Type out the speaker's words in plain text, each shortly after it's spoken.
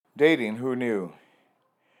Dating, who knew?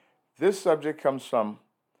 This subject comes from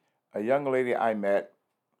a young lady I met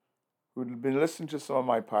who'd been listening to some of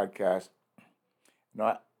my podcasts.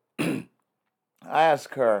 And I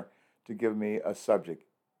asked her to give me a subject,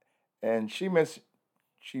 and she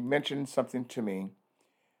mentioned something to me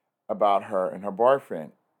about her and her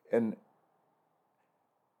boyfriend, and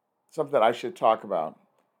something I should talk about.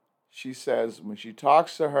 She says when she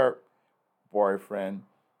talks to her boyfriend,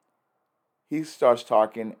 he starts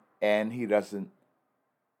talking and he doesn't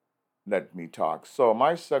let me talk. So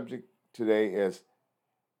my subject today is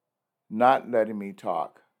not letting me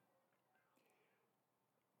talk.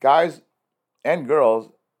 Guys and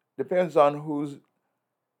girls, depends on who's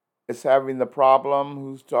is having the problem,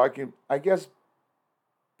 who's talking. I guess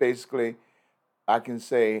basically I can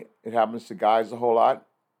say it happens to guys a whole lot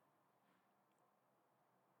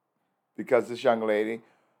because this young lady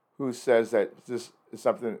who says that this is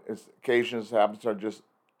something, it's occasions happens to her just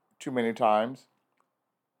too many times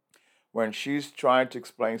when she's trying to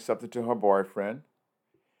explain something to her boyfriend,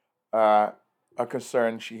 uh, a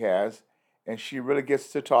concern she has, and she really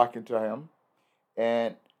gets to talking to him.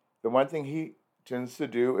 And the one thing he tends to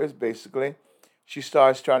do is basically she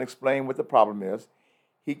starts trying to explain what the problem is.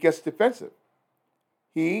 He gets defensive.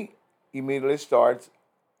 He immediately starts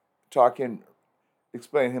talking,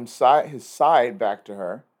 explaining his side back to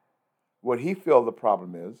her, what he feels the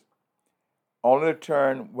problem is, only to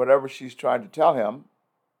turn whatever she's trying to tell him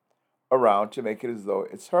around to make it as though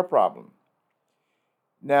it's her problem.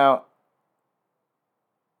 Now,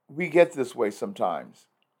 we get this way sometimes.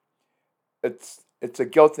 It's a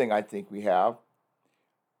guilt thing I think we have.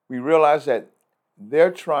 We realize that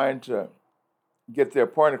they're trying to get their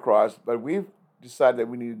point across, but we've decided that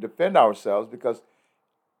we need to defend ourselves because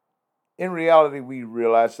in reality we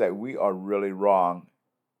realize that we are really wrong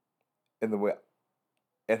in the way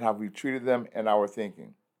and how we treated them and our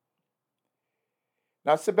thinking.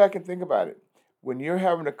 Now sit back and think about it. When you're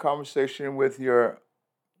having a conversation with your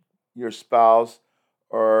spouse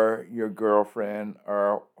or your girlfriend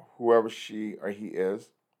or whoever she or he is,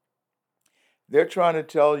 they're trying to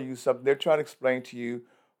tell you something, they're trying to explain to you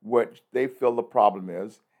what they feel the problem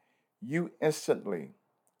is. You instantly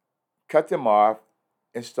cut them off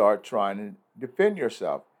and start trying to defend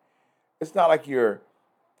yourself. It's not like you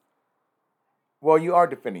are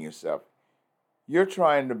defending yourself. You're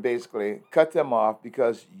trying to basically cut them off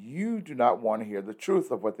because you do not want to hear the truth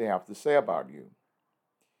of what they have to say about you.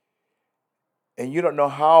 And you don't know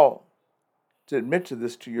how to admit to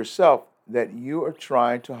this to yourself that you are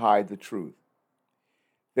trying to hide the truth.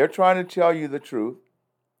 They're trying to tell you the truth.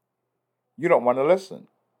 You don't want to listen.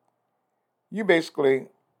 You basically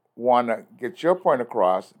want to get your point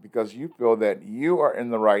across because you feel that you are in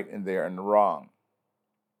the right and they're in the wrong.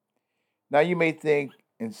 Now, you may think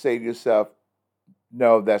and say to yourself,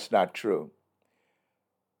 no, that's not true.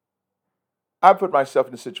 I put myself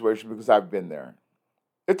in a situation because I've been there.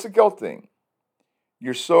 It's a guilt thing.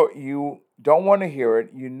 You don't want to hear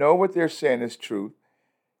it. You know what they're saying is truth,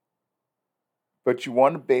 but you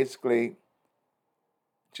want to basically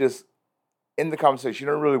just end the conversation.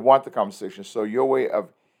 You don't really want the conversation. So your way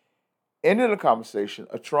of ending the conversation,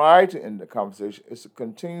 or try to end the conversation, is to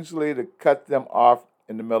continuously to cut them off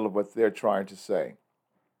in the middle of what they're trying to say.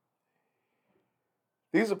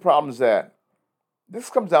 These are problems that this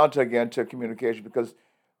comes down to again to communication because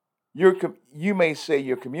you may say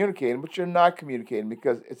you're communicating, but you're not communicating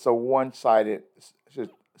because it's a one-sided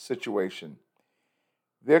situation.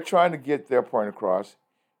 They're trying to get their point across.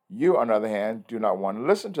 You, on the other hand, do not want to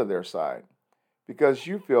listen to their side because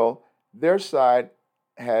you feel their side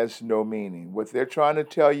has no meaning. What they're trying to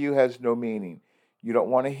tell you has no meaning. You don't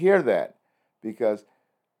want to hear that because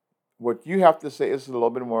what you have to say is a little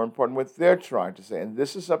bit more important what they're trying to say. And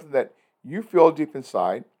this is something that you feel deep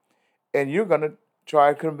inside and you're going to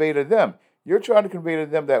try to convey to them. You're trying to convey to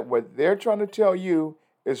them that what they're trying to tell you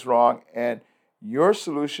is wrong and your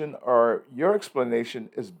solution or your explanation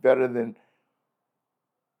is better than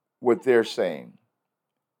what they're saying.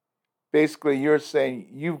 Basically, you're saying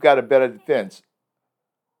you've got a better defense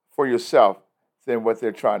for yourself than what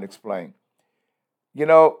they're trying to explain. You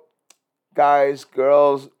know, guys,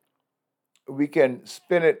 girls, we can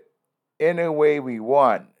spin it any way we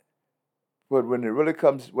want, but what it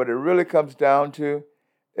really comes down to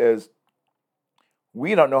is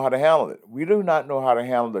we don't know how to handle it. We do not know how to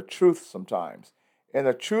handle the truth sometimes, and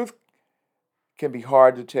the truth can be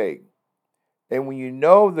hard to take. And when you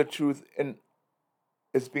know the truth and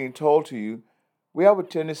it's being told to you, we have a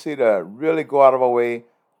tendency to really go out of our way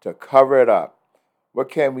to cover it up. What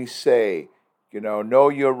can we say? No,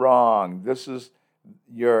 you're wrong. This is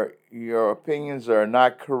your opinions are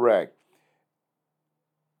not correct.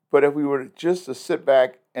 But if we were just to sit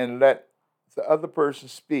back and let the other person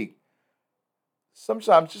speak,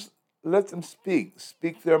 sometimes just let them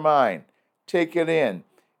speak their mind, take it in.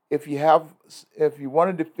 If you have, if you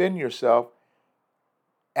want to defend yourself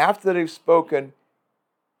after they've spoken,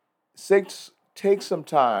 take, take some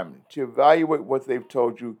time to evaluate what they've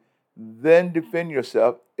told you, then defend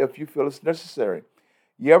yourself if you feel it's necessary.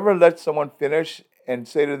 You ever let someone finish and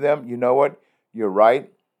say to them, you know what, you're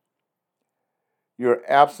right, you're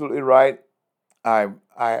absolutely right. I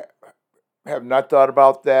have not thought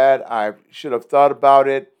about that. I should have thought about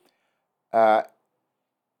it. Uh,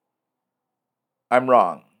 I'm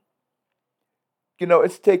wrong.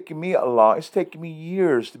 It's taken me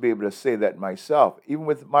years to be able to say that myself, even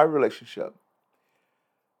with my relationship.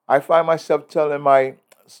 I find myself telling my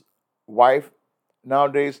wife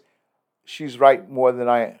nowadays she's right more than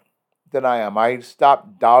I am. I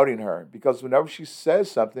stop doubting her because whenever she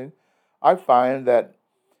says something, I find that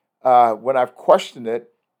when I've questioned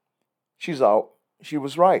it, she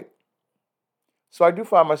was right. So I do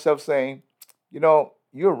find myself saying, you're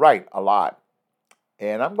right a lot.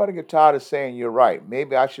 And I'm going to get tired of saying you're right.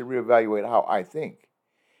 Maybe I should reevaluate how I think.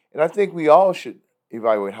 And I think we all should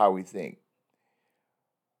evaluate how we think.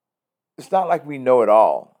 It's not like we know it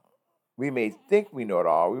all. We may think we know it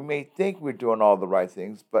all. We may think we're doing all the right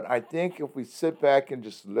things. But I think if we sit back and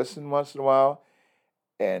just listen once in a while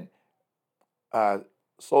and uh,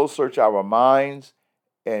 soul search our minds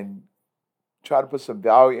and try to put some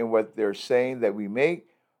value in what they're saying, that we may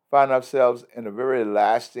find ourselves in a very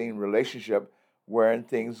lasting relationship wherein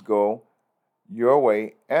things go your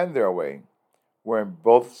way and their way, wherein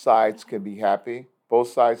both sides can be happy, both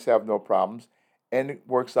sides have no problems, and it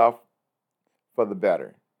works out for the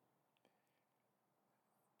better.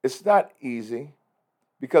 It's not easy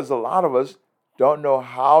because a lot of us don't know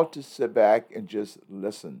how to sit back and just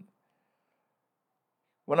listen.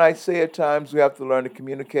 When I say at times we have to learn to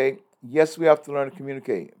communicate, yes, we have to learn to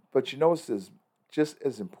communicate. But you know what's just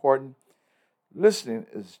as important? Listening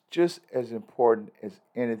is just as important as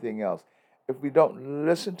anything else. If we don't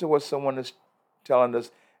listen to what someone is telling us,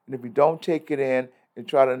 and if we don't take it in and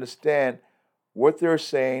try to understand what they're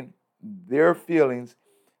saying, their feelings,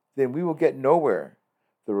 then we will get nowhere.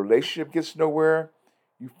 The relationship gets nowhere.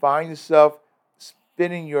 You find yourself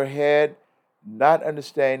spinning your head, not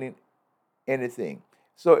understanding anything.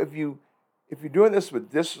 So if you're doing this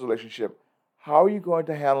with this relationship, how are you going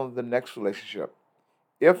to handle the next relationship?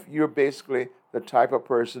 If you're basically the type of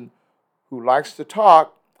person who likes to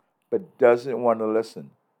talk but doesn't want to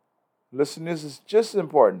listen. Listening is just as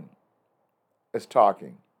important as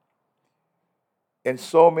talking. And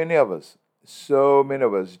so many of us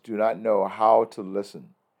do not know how to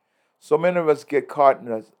listen. So many of us get caught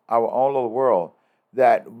in our own little world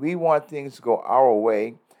that we want things to go our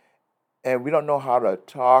way and we don't know how to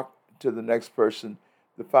talk to the next person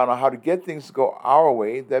to find out how to get things to go our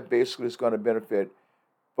way that basically is going to benefit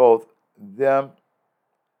both them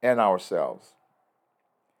and ourselves.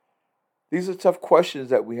 These are tough questions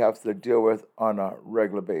that we have to deal with on a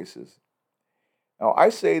regular basis. Now, I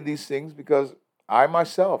say these things because I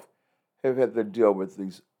myself have had to deal with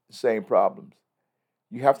these same problems.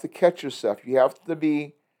 You have to catch yourself. You have to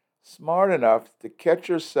be smart enough to catch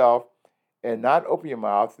yourself and not open your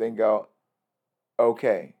mouth and go,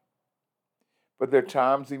 okay. But there are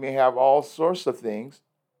times we may have all sorts of things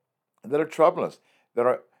that are troubling us,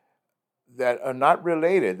 that are not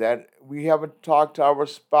related, that we haven't talked to our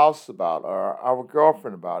spouse about or our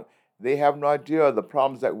girlfriend about. They have no idea of the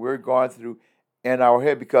problems that we're going through in our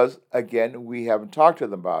head because, again, we haven't talked to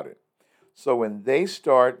them about it. So when they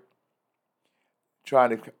start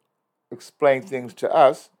trying to explain things to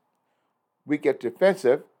us, we get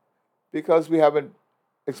defensive because we haven't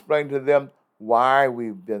explained to them why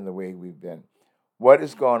we've been the way we've been. What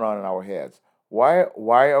is going on in our heads? Why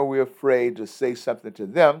are we afraid to say something to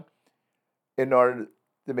them in order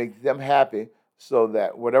to make them happy so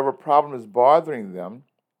that whatever problem is bothering them,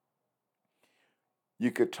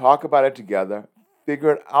 you could talk about it together,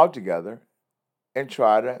 figure it out together, and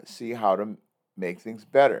try to see how to make things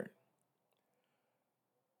better.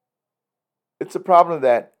 It's a problem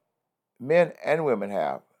that men and women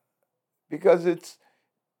have because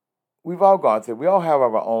we've all gone through. We all have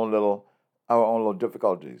our own little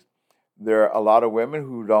difficulties. There are a lot of women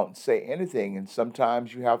who don't say anything, and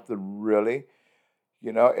sometimes you have to really,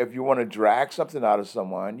 if you want to drag something out of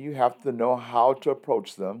someone, you have to know how to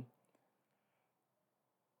approach them,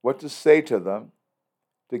 what to say to them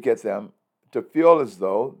to get them to feel as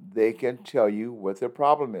though they can tell you what their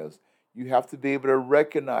problem is. You have to be able to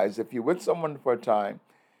recognize, if you're with someone for a time,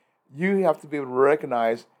 you have to be able to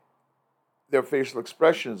recognize their facial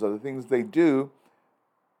expressions or the things they do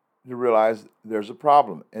to realize there's a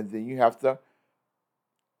problem. And then you have to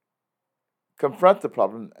confront the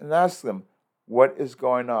problem and ask them, what is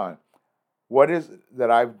going on? What is it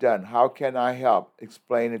that I've done? How can I help?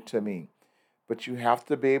 Explain it to me. But you have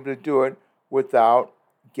to be able to do it without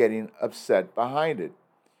getting upset behind it.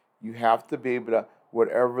 You have to be able to,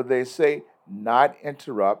 whatever they say, not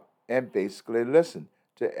interrupt and basically listen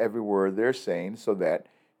to every word they're saying so that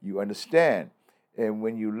you understand. And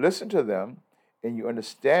when you listen to them and you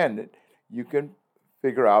understand it, you can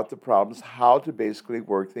figure out the problems, how to basically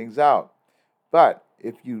work things out. But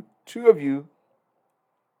if you two of you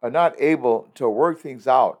are not able to work things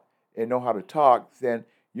out and know how to talk, then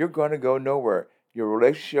you're going to go nowhere. Your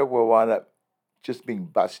relationship will wind up just being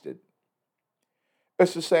busted.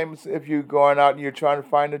 It's the same as if you're going out and you're trying to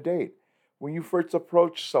find a date. When you first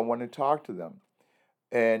approach someone and talk to them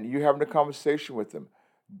and you're having a conversation with them,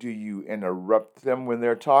 do you interrupt them when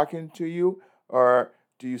they're talking to you or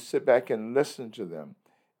do you sit back and listen to them?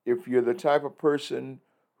 If you're the type of person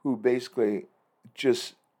who basically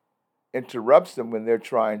just interrupts them when they're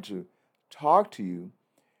trying to talk to you,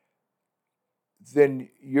 then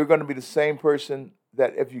you're going to be the same person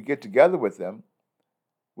that if you get together with them,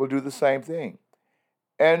 will do the same thing.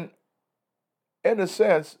 And in a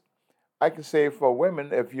sense, I can say for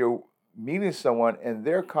women, if you're meeting someone and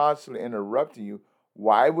they're constantly interrupting you,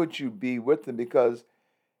 why would you be with them? Because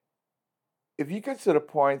if you get to the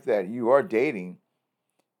point that you are dating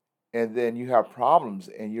and then you have problems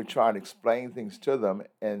and you're trying to explain things to them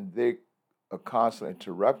and they are constantly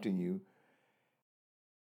interrupting you,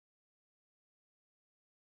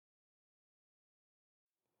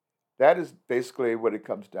 that is basically what it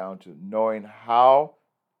comes down to, knowing how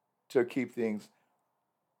to keep things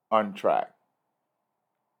on track.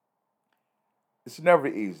 It's never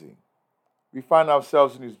easy. We find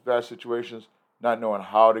ourselves in these bad situations not knowing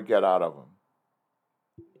how to get out of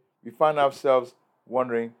them. We find ourselves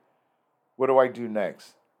wondering, what do I do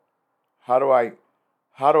next? How do I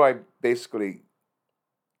how do I basically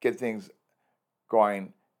get things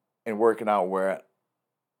going and working out where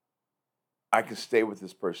I can stay with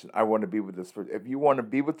this person? I want to be with this person. If you want to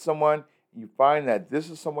be with someone, you find that this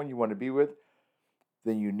is someone you want to be with,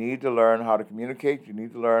 then you need to learn how to communicate. You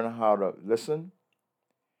need to learn how to listen.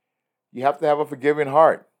 You have to have a forgiving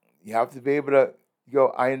heart. You have to be able to go,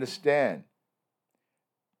 I understand.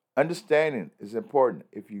 Understanding is important.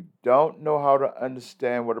 If you don't know how to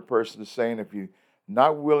understand what a person is saying, if you're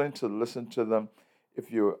not willing to listen to them,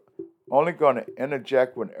 if you're only going to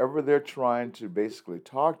interject whenever they're trying to basically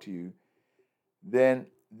talk to you, then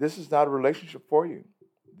this is not a relationship for you.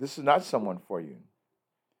 This is not someone for you.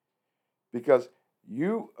 Because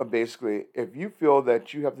you are basically, if you feel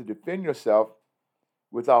that you have to defend yourself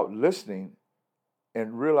without listening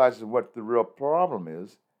and realizing what the real problem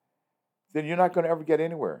is, then you're not going to ever get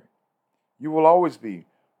anywhere. You will always be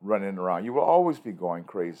running around. You will always be going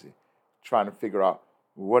crazy, trying to figure out,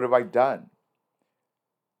 what have I done?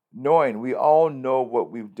 Knowing we all know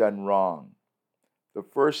what we've done wrong. The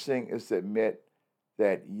first thing is to admit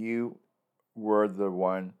that you were the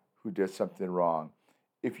one who did something wrong.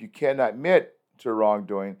 If you cannot admit to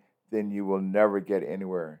wrongdoing, then you will never get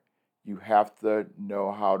anywhere. You have to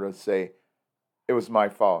know how to say, it was my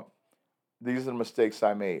fault. These are the mistakes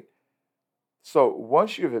I made. So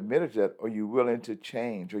once you've admitted that, are you willing to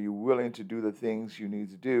change? Are you willing to do the things you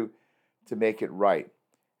need to do to make it right?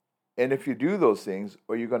 And if you do those things,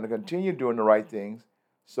 are you going to continue doing the right things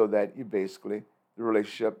so that you basically, the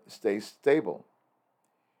relationship stays stable?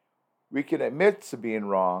 We can admit to being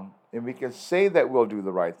wrong and we can say that we'll do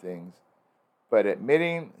the right things, but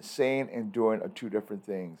admitting, saying, and doing are two different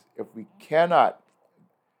things. If we cannot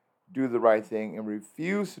do the right thing and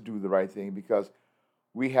refuse to do the right thing because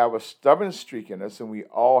we have a stubborn streak in us, and we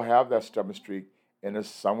all have that stubborn streak in us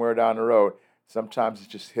somewhere down the road. Sometimes it's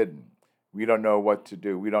just hidden. We don't know what to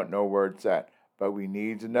do. We don't know where it's at. But we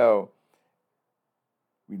need to know.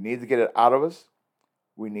 We need to get it out of us.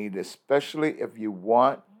 We need, especially if you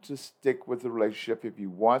want to stick with the relationship, if you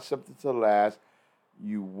want something to last,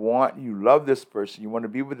 you love this person, you want to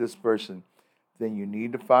be with this person, then you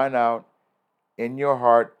need to find out in your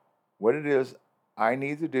heart what it is I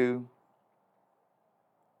need to do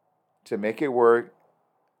to make it work.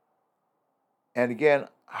 And again,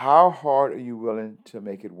 how hard are you willing to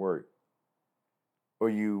make it work? Are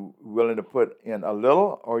you willing to put in a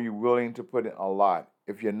little or are you willing to put in a lot?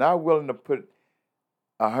 If you're not willing to put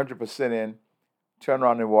 100% in, turn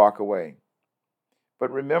around and walk away.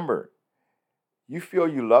 But remember, you feel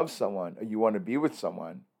you love someone or you want to be with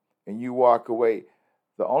someone and you walk away,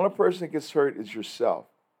 the only person that gets hurt is yourself.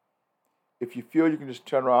 If you feel you can just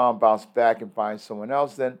turn around, bounce back, and find someone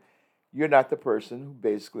else, then you're not the person who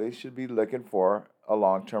basically should be looking for a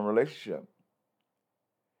long-term relationship,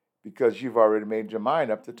 because you've already made your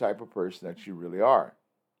mind up the type of person that you really are.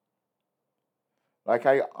 Like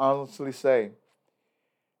I honestly say,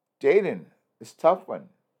 dating is a tough one.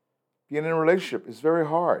 Being in a relationship is very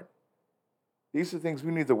hard. These are things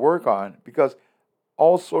we need to work on because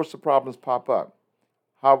all sorts of problems pop up.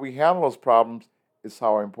 How we handle those problems is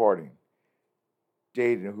how important.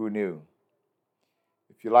 Dating, who knew?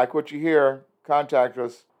 If you like what you hear, contact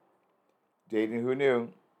us. Dating, who knew?